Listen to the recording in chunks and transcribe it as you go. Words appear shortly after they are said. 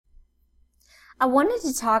I wanted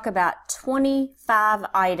to talk about 25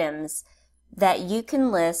 items that you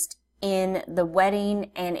can list in the wedding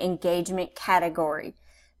and engagement category.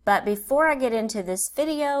 But before I get into this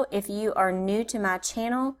video, if you are new to my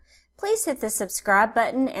channel, please hit the subscribe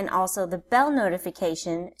button and also the bell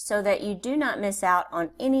notification so that you do not miss out on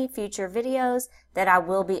any future videos that I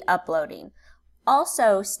will be uploading.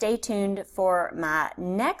 Also, stay tuned for my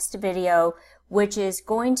next video, which is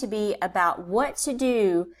going to be about what to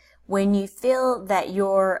do when you feel that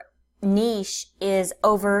your niche is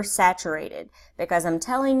oversaturated. Because I'm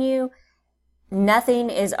telling you, nothing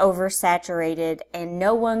is oversaturated and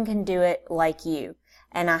no one can do it like you.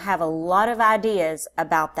 And I have a lot of ideas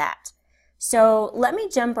about that. So let me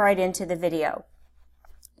jump right into the video.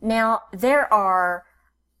 Now, there are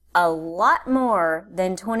a lot more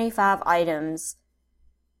than 25 items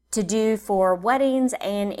to do for weddings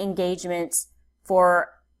and engagements for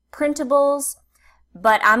printables,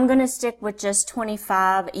 but I'm going to stick with just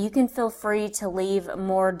 25. You can feel free to leave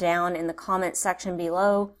more down in the comment section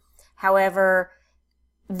below. However,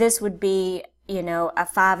 this would be, a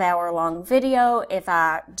 5-hour long video if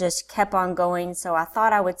I just kept on going, so I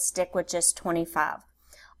thought I would stick with just 25.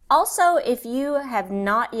 Also, if you have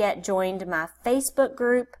not yet joined my Facebook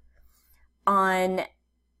group on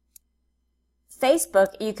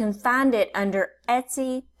Facebook, you can find it under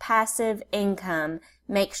Etsy Passive Income.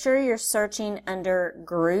 Make sure you're searching under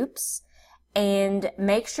groups and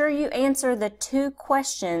make sure you answer the 2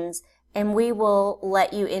 questions and we will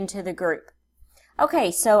let you into the group.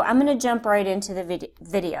 Okay, so I'm going to jump right into the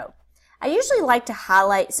video. I usually like to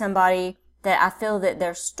highlight somebody that I feel that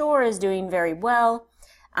their store is doing very well.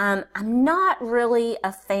 I'm not really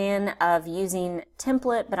a fan of using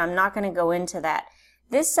template, but I'm not going to go into that.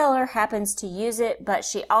 This seller happens to use it, but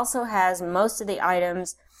she also has most of the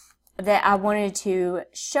items that I wanted to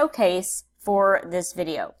showcase for this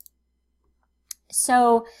video.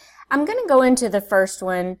 So I'm going to go into the first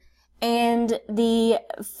one, and the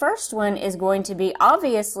first one is going to be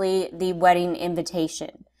obviously the wedding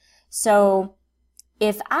invitation. So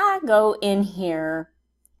if I go in here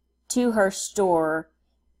to her store,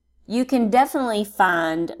 you can definitely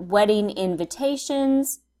find wedding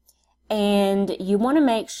invitations, and you want to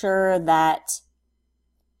make sure that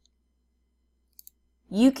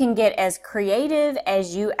you can get as creative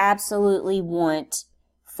as you absolutely want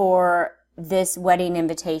for this wedding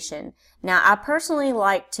invitation. Now, I personally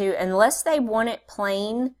like to, unless they want it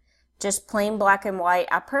plain, just plain black and white,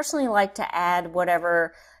 I personally like to add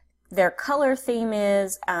whatever their color theme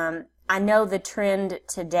is. I know the trend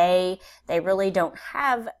today, they really don't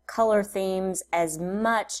have color themes as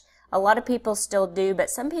much. A lot of people still do, but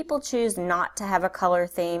some people choose not to have a color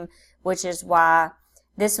theme, which is why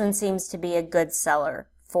this one seems to be a good seller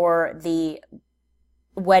for the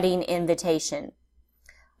wedding invitation.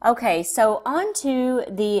 Okay, so on to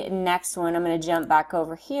the next one. I'm going to jump back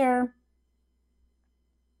over here.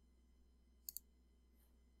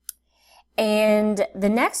 And the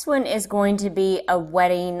next one is going to be a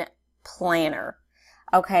wedding planner.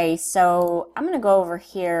 Okay, so I'm going to go over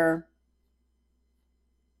here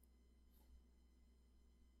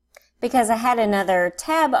because I had another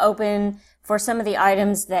tab open for some of the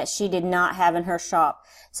items that she did not have in her shop.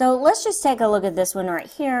 So let's just take a look at this one right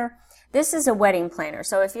here. This is a wedding planner.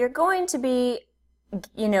 So if you're going to be,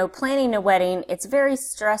 planning a wedding, it's very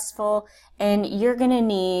stressful and you're going to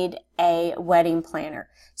need a wedding planner.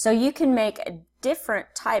 So you can make different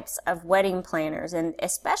types of wedding planners, and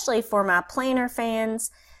especially for my planner fans,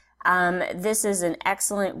 this is an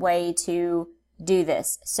excellent way to do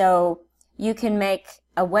this. So you can make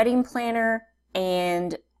a wedding planner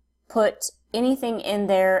and put anything in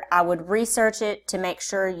there. I would research it to make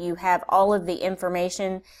sure you have all of the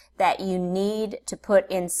information that you need to put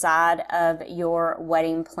inside of your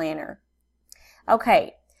wedding planner.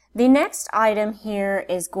 Okay, the next item here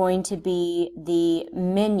is going to be the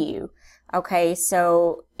menu. Okay,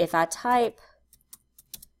 so if I type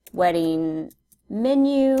wedding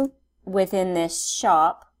menu within this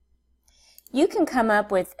shop, you can come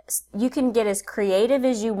up with, you can get as creative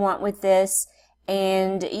as you want with this,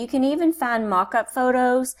 and you can even find mock-up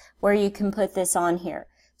photos where you can put this on here.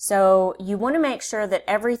 So you want to make sure that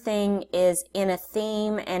everything is in a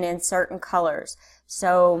theme and in certain colors.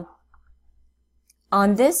 So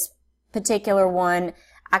on this particular one,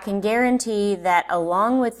 I can guarantee that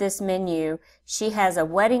along with this menu, she has a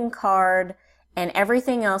wedding card and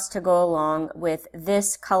everything else to go along with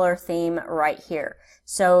this color theme right here.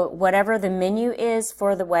 So whatever the menu is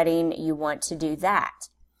for the wedding, you want to do that.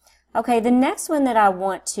 Okay, the next one that I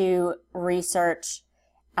want to research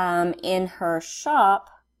in her shop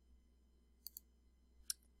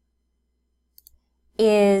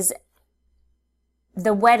is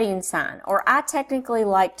the wedding sign, or I technically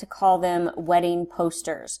like to call them wedding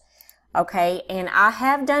posters. Okay, and I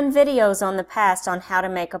have done videos on the past on how to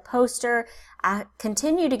make a poster. I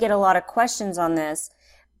continue to get a lot of questions on this,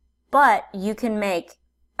 but you can make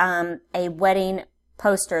a wedding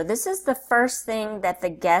poster. This is the first thing that the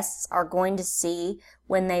guests are going to see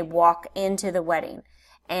when they walk into the wedding.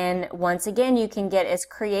 And once again, you can get as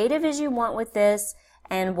creative as you want with this,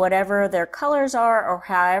 and whatever their colors are or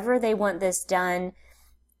however they want this done,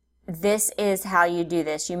 this is how you do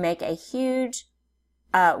this. You make a huge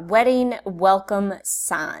wedding welcome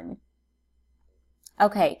sign.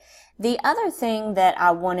 Okay, the other thing that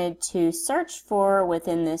I wanted to search for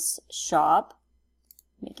within this shop,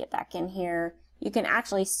 let me get back in here. You can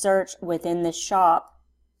actually search within the shop,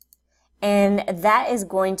 and that is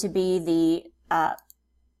going to be the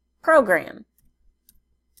program.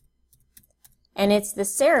 And it's the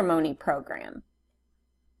ceremony program.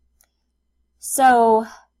 So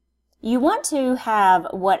you want to have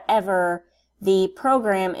whatever the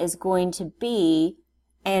program is going to be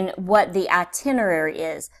and what the itinerary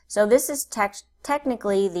is. So this is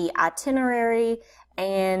technically the itinerary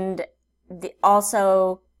and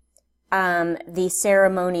also the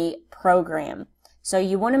ceremony program. So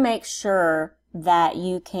you want to make sure that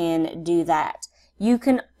you can do that. You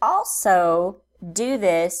can also do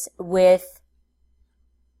this with,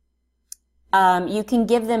 you can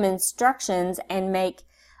give them instructions and make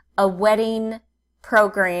a wedding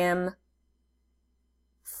program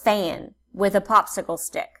fan with a popsicle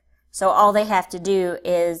stick. So all they have to do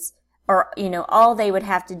is, all they would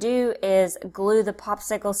have to do is glue the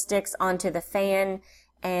popsicle sticks onto the fan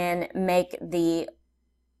and make the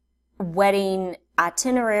wedding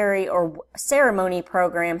itinerary or ceremony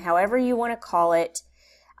program, however you want to call it.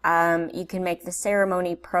 You can make the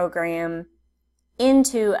ceremony program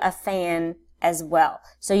into a fan as well.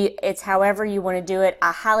 So it's however you want to do it.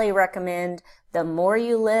 I highly recommend the more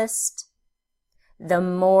you list, the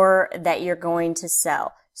more that you're going to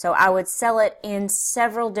sell. So I would sell it in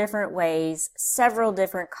several different ways, several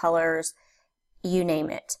different colors, you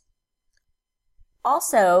name it.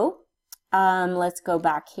 Also, let's go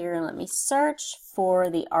back here and let me search for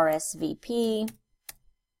the RSVP.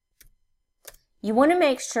 You want to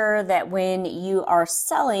make sure that when you are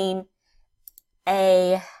selling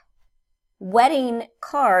a wedding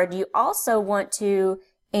card, you also want to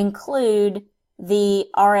include the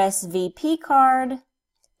RSVP card. Let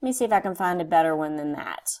me see if I can find a better one than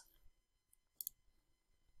that.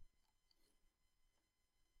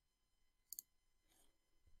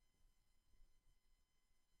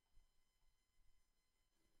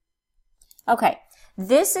 Okay,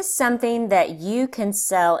 this is something that you can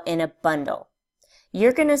sell in a bundle.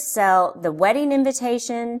 You're going to sell the wedding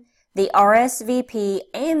invitation, the RSVP,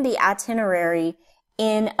 and the itinerary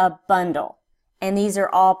in a bundle. And these are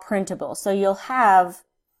all printable. So you'll have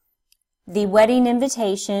the wedding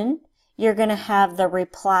invitation, you're going to have the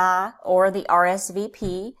reply or the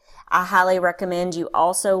RSVP. I highly recommend you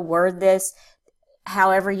also word this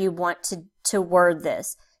however you want to word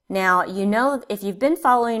this. Now, you know, if you've been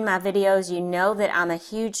following my videos, you know that I'm a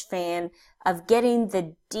huge fan of getting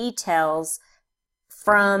the details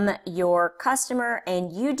from your customer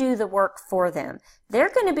and you do the work for them.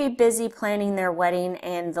 They're going to be busy planning their wedding,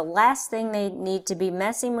 and the last thing they need to be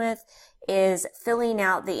messing with is filling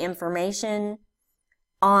out the information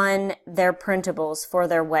on their printables for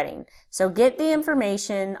their wedding. So get the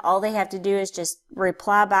information. All they have to do is just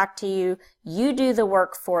reply back to you. You do the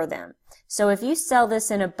work for them. So if you sell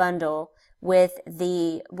this in a bundle with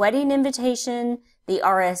the wedding invitation, the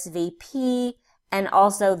RSVP, and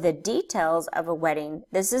also the details of a wedding,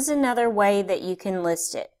 this is another way that you can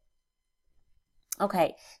list it.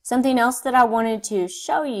 Okay, something else that I wanted to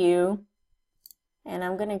show you, and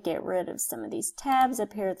I'm going to get rid of some of these tabs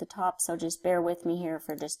up here at the top, so just bear with me here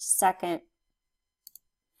for just a second.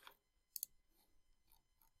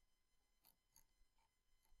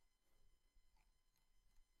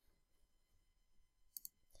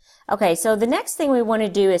 Okay, so the next thing we want to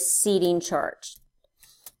do is seating chart.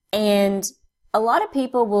 And a lot of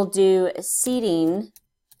people will do seating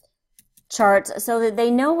charts so that they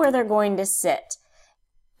know where they're going to sit.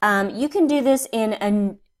 You can do this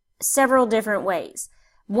in several different ways.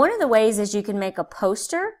 One of the ways is you can make a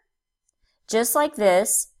poster just like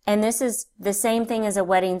this, and this is the same thing as a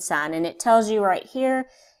wedding sign, and it tells you right here,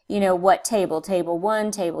 you know, what table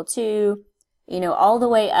 1, table 2, you know, all the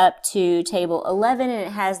way up to table 11, and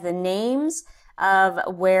it has the names of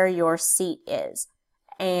where your seat is.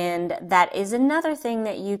 And that is another thing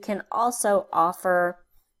that you can also offer.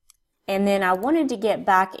 And then I wanted to get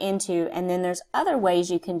back into, and then there's other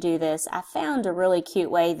ways you can do this. I found a really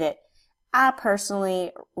cute way that I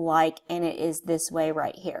personally like, and it is this way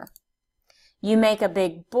right here. You make a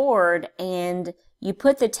big board and you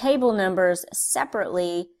put the table numbers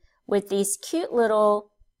separately with these cute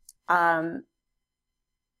little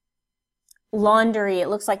laundry, it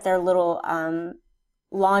looks like they're little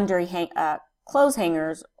laundry clothes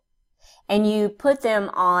hangers, and you put them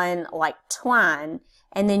on like twine,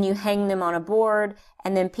 and then you hang them on a board,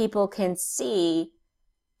 and then people can see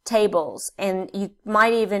tables. And you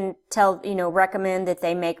might even recommend that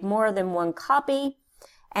they make more than one copy,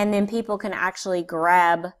 and then people can actually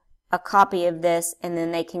grab a copy of this and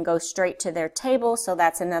then they can go straight to their table. So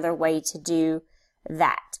that's another way to do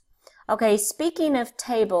that. Okay, speaking of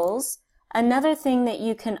tables, another thing that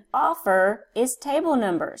you can offer is table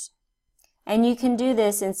numbers. And you can do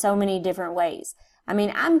this in so many different ways. I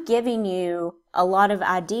mean, I'm giving you a lot of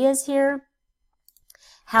ideas here.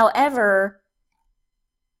 However,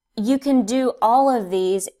 you can do all of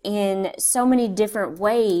these in so many different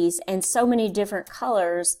ways and so many different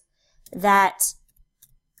colors that's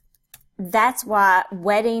why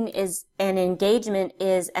wedding is an engagement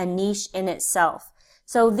is a niche in itself.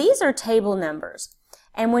 So these are table numbers.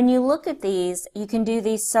 And when you look at these, you can do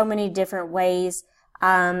these so many different ways.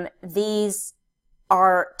 These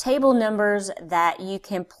are table numbers that you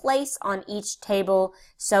can place on each table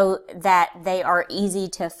so that they are easy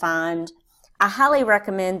to find. I highly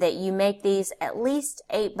recommend that you make these at least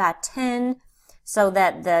 8 by 10 so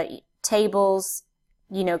that the tables,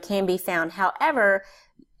 can be found. However,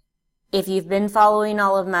 if you've been following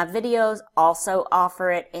all of my videos, also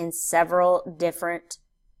offer it in several different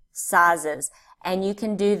sizes. And you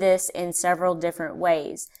can do this in several different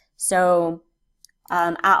ways. So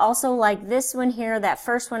I also like this one here. That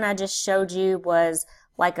first one I just showed you was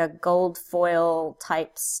like a gold foil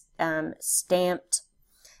type stamped.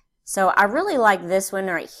 So I really like this one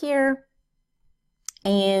right here.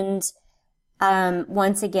 And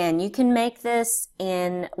once again, you can make this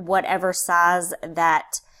in whatever size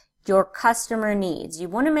that your customer needs. You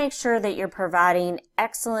want to make sure that you're providing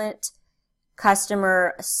excellent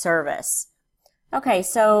customer service. Okay,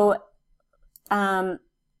 so the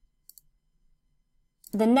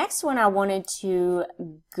next one I wanted to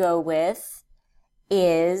go with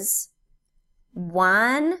is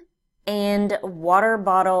wine and water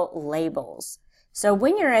bottle labels. So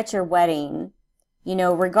when you're at your wedding,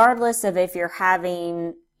 regardless of if you're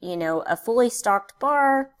having, a fully stocked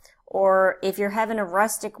bar or if you're having a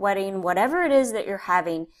rustic wedding, whatever it is that you're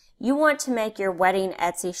having, you want to make your wedding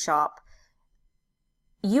Etsy shop.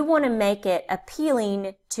 You want to make it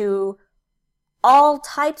appealing to all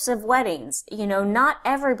types of weddings. Not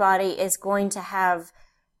everybody is going to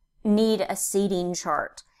need a seating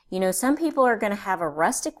chart. Some people are going to have a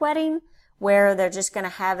rustic wedding where they're just going to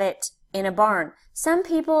have it in a barn. Some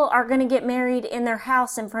people are going to get married in their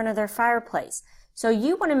house in front of their fireplace. So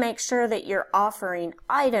you want to make sure that you're offering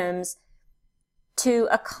items to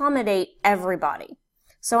accommodate everybody.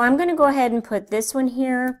 So I'm going to go ahead and put this one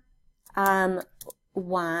here,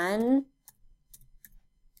 wine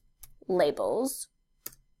labels.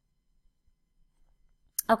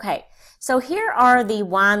 Okay, so here are the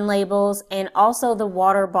wine labels and also the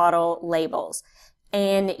water bottle labels.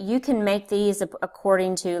 And you can make these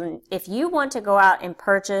according to, if you want to go out and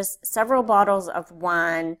purchase several bottles of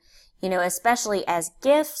wine, especially as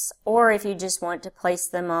gifts, or if you just want to place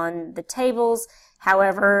them on the tables,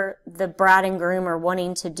 however the bride and groom are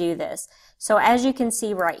wanting to do this. So as you can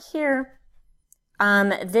see right here,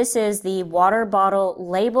 this is the water bottle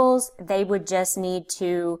labels. They would just need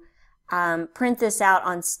to print this out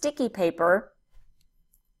on sticky paper,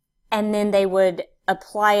 and then they would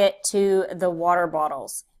apply it to the water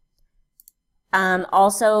bottles.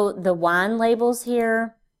 Also the wine labels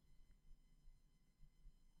here.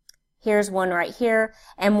 Here's one right here.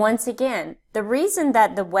 And once again, the reason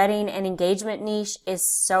that the wedding and engagement niche is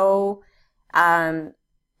such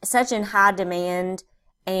in high demand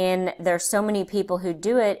and there's so many people who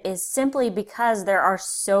do it is simply because there are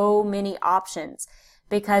so many options.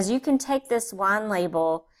 Because you can take this wine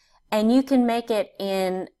label and you can make it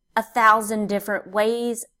in 1,000 different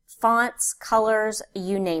ways, fonts, colors,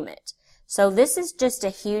 you name it. So this is just a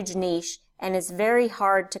huge niche and it's very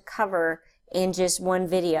hard to cover in just one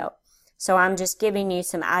video. So I'm just giving you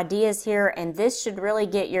some ideas here, and this should really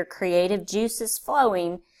get your creative juices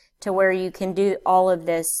flowing to where you can do all of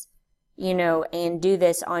this, and do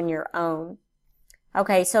this on your own.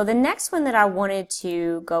 Okay, so the next one that I wanted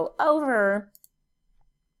to go over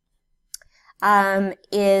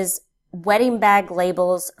is wedding bag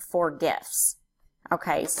labels for gifts.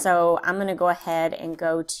 Okay, so I'm going to go ahead and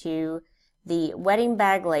go to the wedding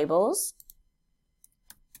bag labels.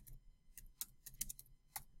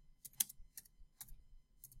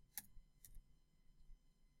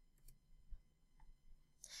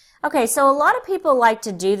 Okay, so a lot of people like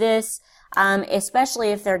to do this, especially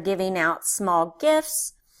if they're giving out small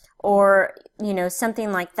gifts or, you know,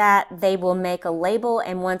 something like that. They will make a label,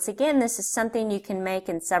 and once again, this is something you can make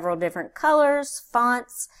in several different colors,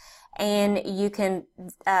 fonts, and you can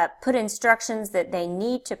put instructions that they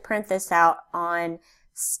need to print this out on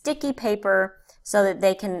sticky paper so that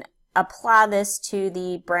they can apply this to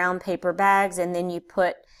the brown paper bags, and then you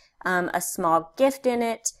put a small gift in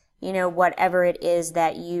it, you know, whatever it is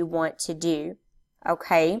that you want to do.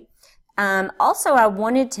 Okay. Also, I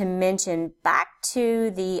wanted to mention back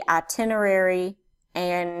to the itinerary,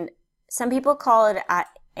 and some people call it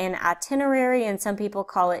an itinerary and some people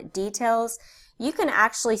call it details. You can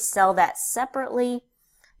actually sell that separately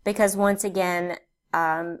because once again,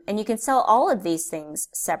 and you can sell all of these things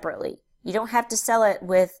separately. You don't have to sell it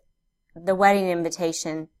with the wedding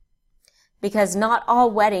invitation because not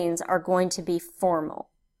all weddings are going to be formal.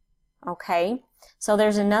 Okay, so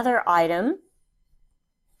there's another item,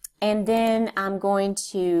 and then I'm going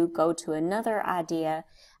to go to another idea.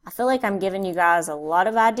 I feel like I'm giving you guys a lot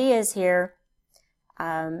of ideas here.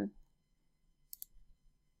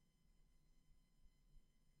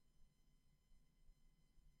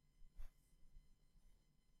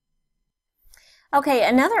 Okay,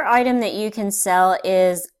 another item that you can sell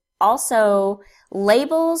is also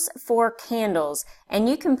labels for candles, and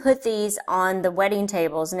you can put these on the wedding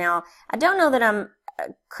tables. Now, I don't know that I'm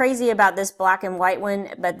crazy about this black and white one,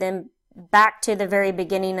 but then back to the very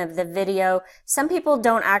beginning of the video, some people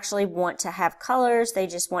don't actually want to have colors. They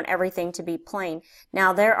just want everything to be plain.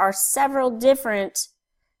 Now, there are several different,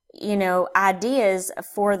 you know, ideas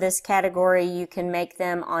for this category. You can make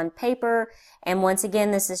them on paper, and once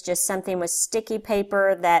again, this is just something with sticky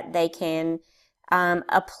paper that they can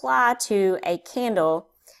apply to a candle,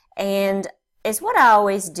 and it's what I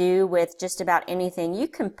always do with just about anything. You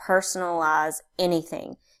can personalize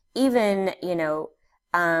anything, even, you know,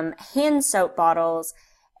 hand soap bottles,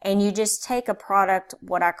 and you just take a product,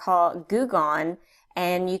 what I call Goo Gone,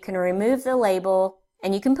 and you can remove the label,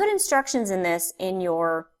 and you can put instructions in this in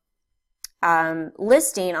your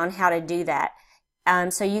listing on how to do that.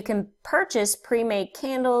 So you can purchase pre-made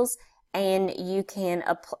candles, and you can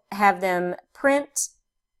have them print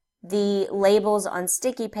the labels on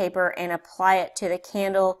sticky paper and apply it to the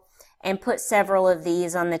candle and put several of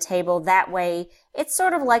these on the table. That way, it's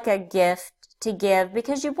sort of like a gift to give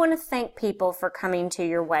because you want to thank people for coming to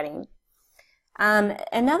your wedding.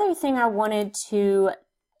 Another thing I wanted to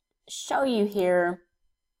show you here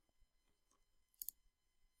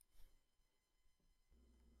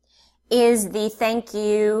is the thank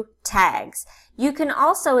you tags. You can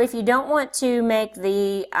also, if you don't want to make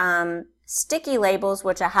the sticky labels,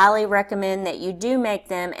 which I highly recommend that you do make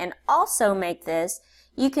them and also make this,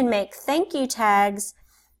 you can make thank you tags,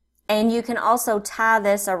 and you can also tie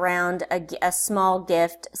this around a small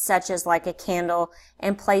gift such as like a candle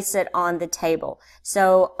and place it on the table.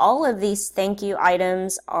 So all of these thank you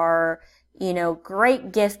items are, you know,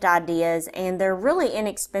 great gift ideas, and they're really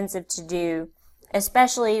inexpensive to do,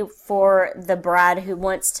 especially for the bride who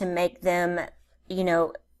wants to make them, you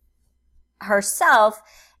know, herself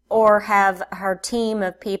or have her team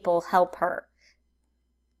of people help her.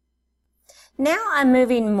 Now I'm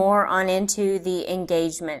moving more on into the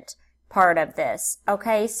engagement part of this.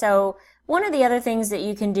 Okay, so one of the other things that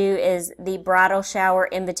you can do is the bridal shower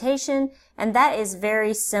invitation, and that is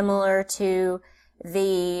very similar to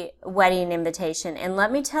the wedding invitation. And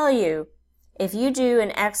let me tell you, if you do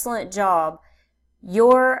an excellent job,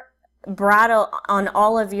 your bridal, on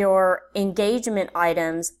all of your engagement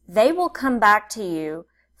items, they will come back to you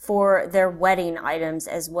for their wedding items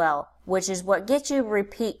as well, which is what gets you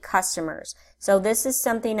repeat customers. So this is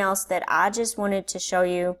something else that I just wanted to show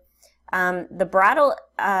you. The bridal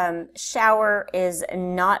shower is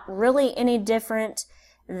not really any different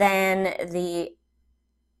than the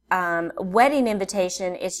wedding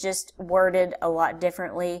invitation. It's just worded a lot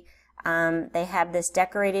differently. They have this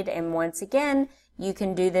decorated, and once again, you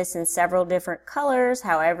can do this in several different colors,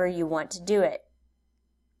 however you want to do it.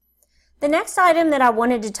 The next item that I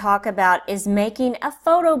wanted to talk about is making a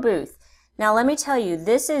photo booth. Now let me tell you,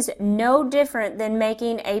 this is no different than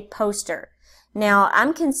making a poster. Now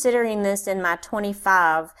I'm considering this in my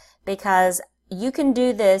 25 because you can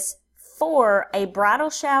do this for a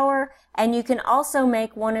bridal shower, and you can also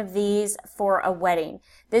make one of these for a wedding.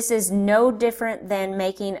 This is no different than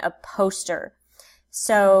making a poster.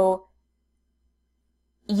 So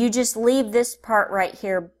you just leave this part right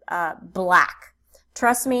here black.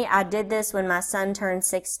 Trust me, I did this when my son turned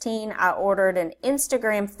 16. I ordered an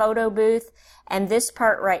Instagram photo booth, and this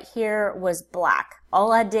part right here was black.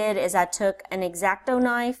 All I did is I took an X-Acto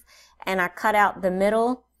knife and I cut out the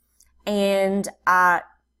middle, and I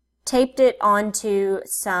taped it onto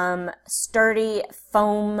some sturdy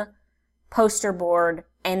foam poster board,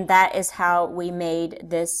 and that is how we made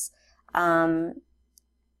this.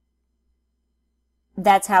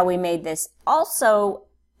 That's how we made this. Also,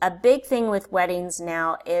 a big thing with weddings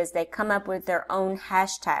now is they come up with their own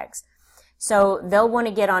hashtags. So they'll want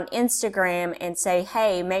to get on Instagram and say,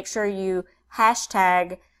 hey, make sure you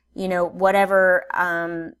hashtag,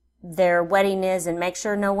 whatever their wedding is, and make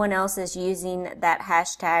sure no one else is using that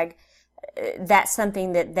hashtag. That's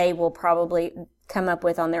something that they will probably come up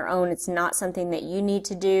with on their own. It's not something that you need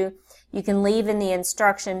to do. You can leave in the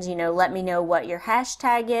instructions, let me know what your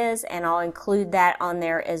hashtag is, and I'll include that on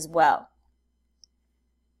there as well.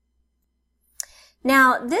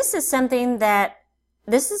 Now, this is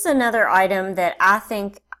another item that I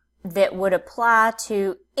think that would apply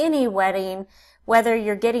to any wedding, whether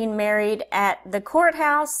you're getting married at the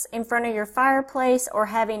courthouse in front of your fireplace or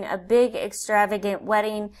having a big extravagant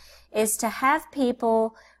wedding, is to have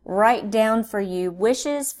people write down for you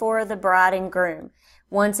wishes for the bride and groom.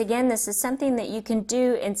 Once again, this is something that you can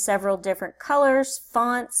do in several different colors,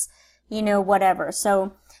 fonts, whatever.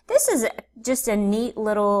 So this is just a neat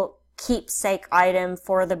little keepsake item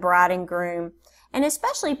for the bride and groom, and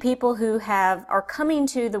especially people who are coming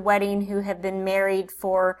to the wedding who have been married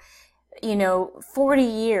for 40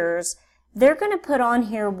 years. They're going to put on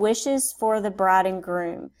here wishes for the bride and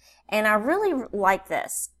groom, and I really like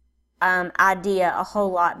this idea a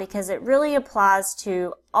whole lot, because it really applies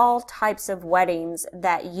to all types of weddings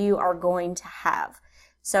that you are going to have.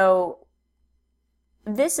 So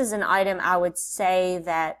this is an item I would say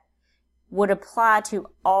that would apply to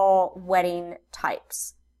all wedding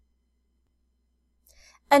types.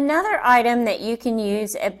 Another item that you can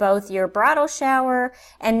use at both your bridal shower,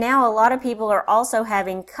 and now a lot of people are also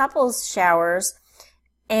having couples showers,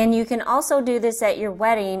 and you can also do this at your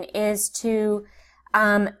wedding, is to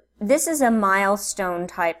this is a milestone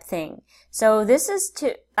type thing. So this is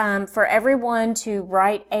to for everyone to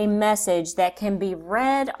write a message that can be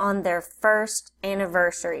read on their first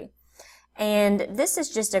anniversary. And this is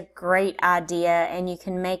just a great idea, and you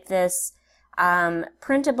can make this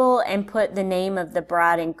printable and put the name of the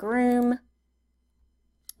bride and groom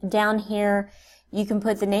down here. You can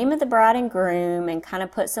put the name of the bride and groom and kind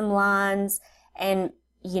of put some lines and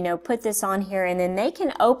put this on here, and then they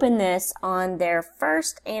can open this on their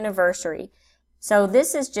first anniversary. So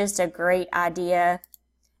this is just a great idea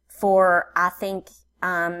for, I think,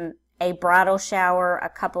 a bridal shower, a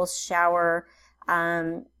couple's shower,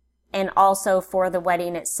 and also for the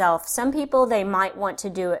wedding itself. Some people, they might want to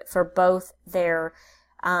do it for both their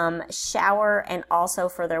shower and also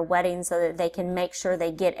for their wedding, so that they can make sure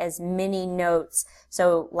they get as many notes.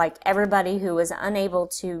 So like everybody who was unable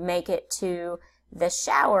to make it to the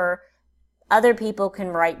shower, other people can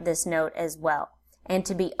write this note as well, and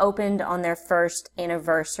to be opened on their first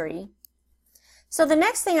anniversary. So the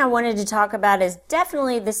next thing I wanted to talk about is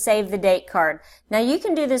definitely the save the date card. Now you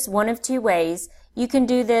can do this one of two ways. You can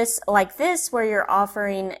do this like this, where you're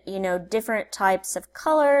offering, different types of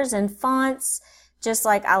colors and fonts, just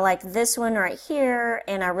like I like this one right here,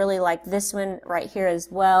 and I really like this one right here as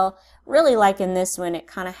well. Really liking this one. It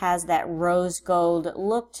kind of has that rose gold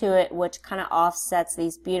look to it, which kind of offsets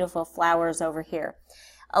these beautiful flowers over here.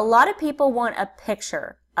 A lot of people want a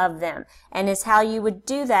picture of them, and is how you would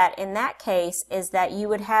do that in that case is that you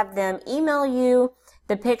would have them email you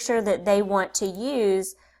the picture that they want to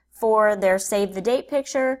use for their save the date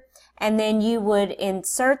picture, and then you would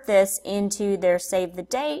insert this into their save the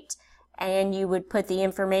date, and you would put the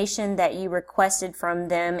information that you requested from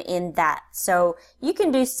them in that. So you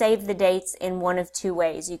can do save the dates in one of two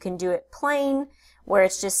ways. You can do it plain, where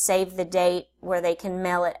it's just save the date, where they can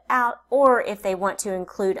mail it out, or if they want to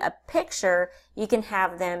include a picture, you can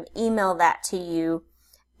have them email that to you,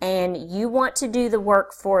 and you want to do the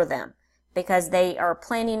work for them, because they are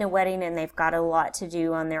planning a wedding and they've got a lot to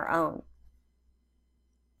do on their own.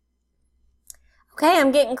 Okay,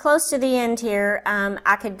 I'm getting close to the end here.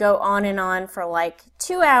 I could go on and on for like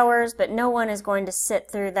 2 hours, but no one is going to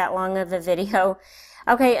sit through that long of a video.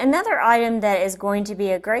 Okay, another item that is going to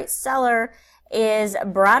be a great seller is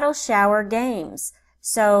bridal shower games.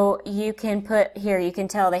 So you can put here, you can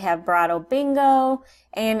tell they have bridal bingo,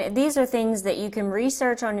 and these are things that you can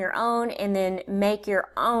research on your own and then make your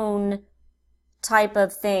own type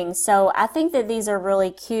of thing. So I think that these are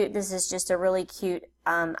really cute. This is just a really cute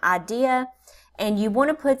idea. And you want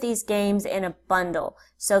to put these games in a bundle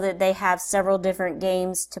so that they have several different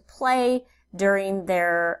games to play during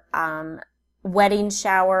their wedding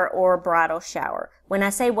shower or bridal shower. When I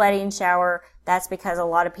say wedding shower, that's because a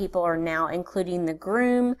lot of people are now including the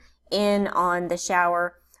groom in on the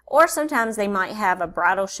shower, Or sometimes they might have a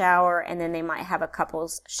bridal shower and then they might have a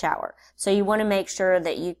couple's shower. So you want to make sure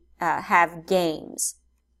that you have games.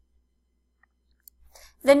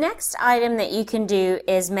 The next item that you can do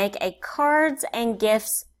is make a cards and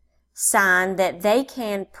gifts sign that they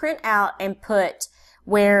can print out and put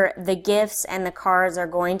where the gifts and the cards are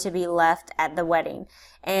going to be left at the wedding.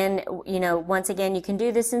 And, you know, once again, you can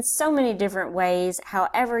do this in so many different ways,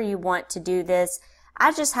 however you want to do this.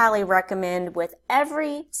 I just highly recommend with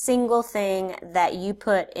every single thing that you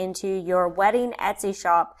put into your wedding Etsy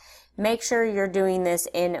shop, make sure you're doing this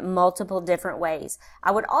in multiple different ways. I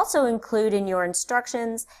would also include in your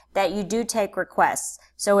instructions that you do take requests.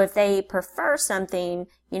 So if they prefer something,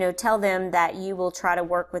 you know, tell them that you will try to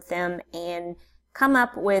work with them and come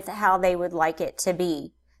up with how they would like it to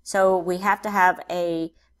be. So we have to have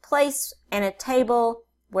a place and a table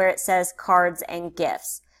where it says cards and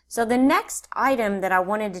gifts. So the next item that I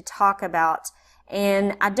wanted to talk about,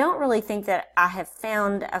 and I don't really think that I have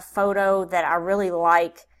found a photo that I really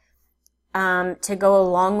like to go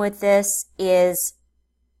along with this, is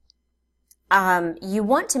you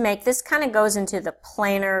want to make, this kind of goes into the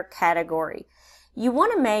planner category. You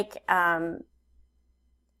want to make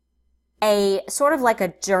a sort of like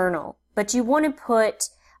a journal, but you want to put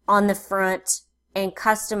on the front and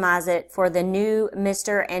customize it for the new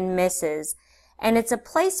Mr. and Mrs. And it's a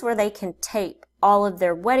place where they can tape all of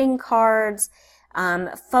their wedding cards,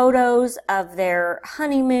 photos of their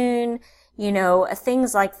honeymoon, you know,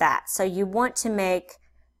 things like that. So you want to make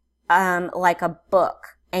like a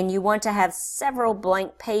book, and you want to have several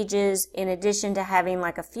blank pages in addition to having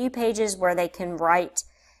like a few pages where they can write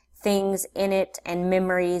things in it and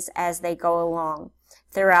memories as they go along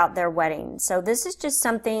throughout their wedding. So this is just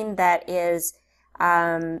something that is,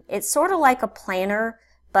 it's sort of like a planner,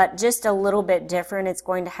 but just a little bit different. It's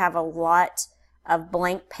going to have a lot of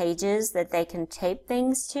blank pages that they can tape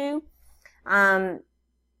things to.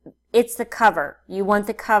 It's the cover. You want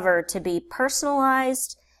the cover to be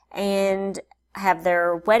personalized and have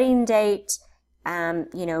their wedding date,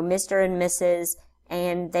 you know, Mr. and Mrs.,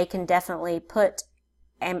 and they can definitely put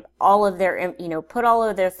all of their, you know, put all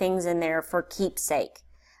of their things in there for keepsake.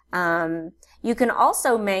 You can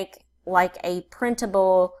also make like a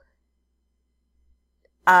printable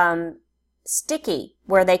sticky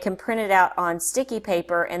where they can print it out on sticky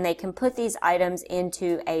paper and they can put these items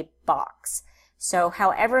into a box. So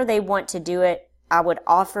however they want to do it, I would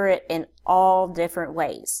offer it in all different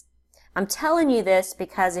ways. I'm telling you this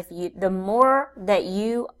because the more that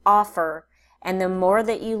you offer and the more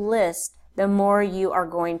that you list, the more you are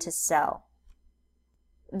going to sell.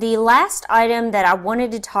 The last item that I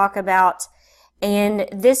wanted to talk about, and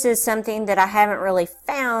this is something that I haven't really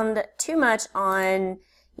found too much on,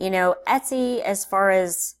 you know, Etsy as far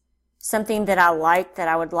as something that I like that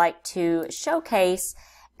I would like to showcase.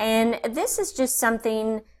 And this is just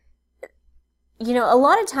something, you know, a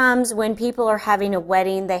lot of times when people are having a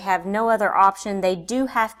wedding, they have no other option. They do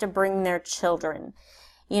have to bring their children.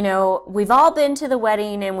 You know, we've all been to the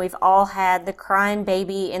wedding and we've all had the crying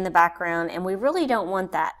baby in the background, and we really don't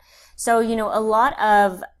want that. So, you know, a lot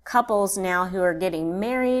of couples now who are getting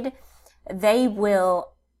married, they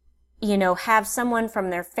will, you know, have someone from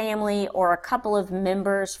their family or a couple of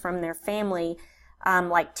members from their family,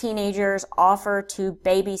 like teenagers, offer to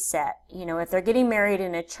babysit. You know, if they're getting married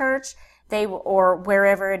in a church, or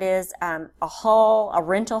wherever it is, a hall, a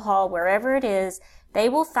rental hall, wherever it is, they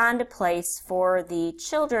will find a place for the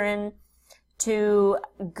children to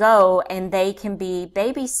go and they can be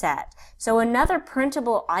babysat. So another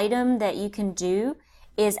printable item that you can do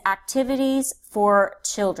is activities for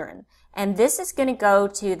children. And this is going to go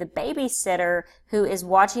to the babysitter who is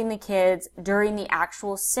watching the kids during the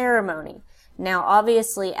actual ceremony. Now,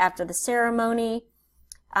 obviously, after the ceremony,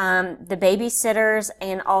 the babysitters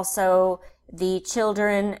and also the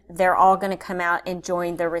children, they're all going to come out and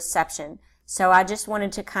join the reception. So I just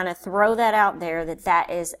wanted to kind of throw that out there, that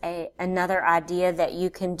is another idea that you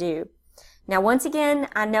can do. Now, once again,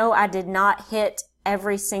 I know I did not hit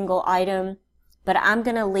every single item, but I'm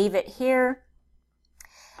going to leave it here.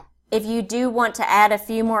 If you do want to add a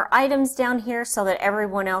few more items down here so that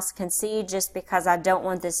everyone else can see, just because I don't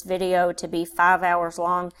want this video to be 5 hours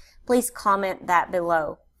long, please comment that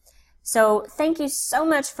below. So thank you so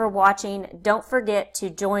much for watching. Don't forget to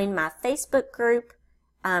join my Facebook group,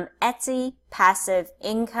 Etsy Passive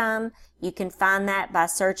Income. You can find that by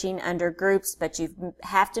searching under groups, but you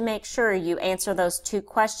have to make sure you answer those 2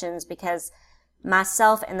 questions, because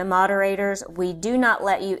myself and the moderators, we do not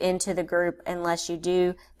let you into the group unless you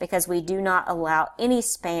do, because we do not allow any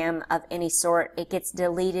spam of any sort. It gets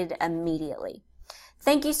deleted immediately.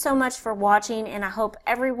 Thank you so much for watching, and I hope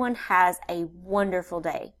everyone has a wonderful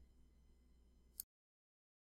day.